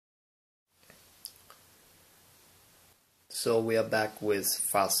So we are back with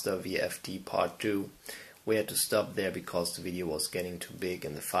faster VFT part 2. We had to stop there because the video was getting too big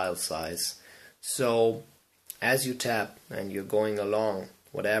in the file size. So as you tap and you're going along,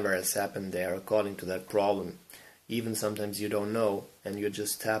 whatever has happened there according to that problem, even sometimes you don't know and you're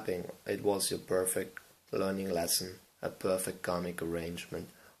just tapping, it was your perfect learning lesson, a perfect karmic arrangement.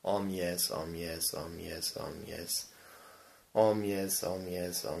 Om yes, om yes, om yes, om yes. Om yes, om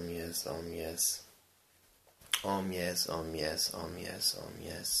yes, om yes, om yes. Om yes, om yes, om yes, om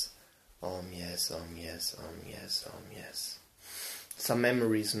yes. Om yes, om yes, om yes, om yes. Some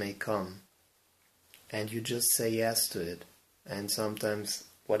memories may come and you just say yes to it, and sometimes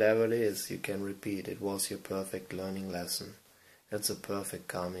whatever it is you can repeat. It was your perfect learning lesson. It's a perfect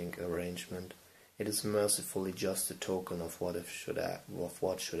karmic arrangement. It is mercifully just a token of what should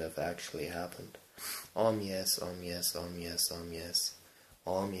have actually happened. Om yes, om yes, om yes, om yes.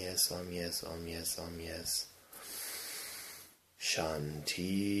 Om yes, om yes, om yes, om yes.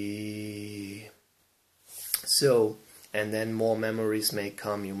 Shanti. So, and then more memories may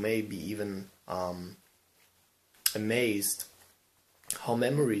come. You may be even amazed how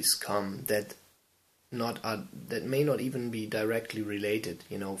memories come that may not even be directly related,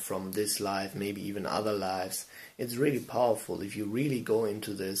 from this life, maybe even other lives. It's really powerful. If you really go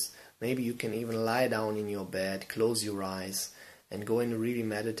into this, maybe you can even lie down in your bed, close your eyes, and go in a really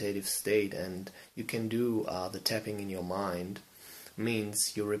meditative state, and you can do the tapping in your mind.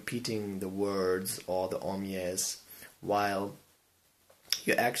 Means you're repeating the words or the om yes while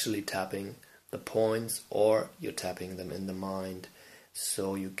you're actually tapping the points, or you're tapping them in the mind,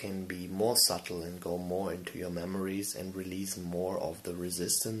 so you can be more subtle and go more into your memories and release more of the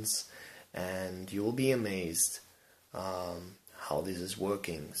resistance, and you will be amazed how this is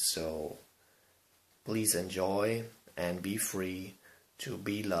working. So please enjoy and be free to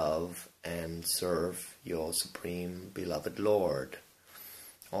be love and serve your supreme beloved Lord.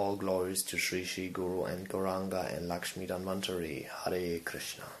 All glories to Sri Guru and Gauranga and Lakshmi Dhanvantari. Hare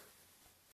Krishna.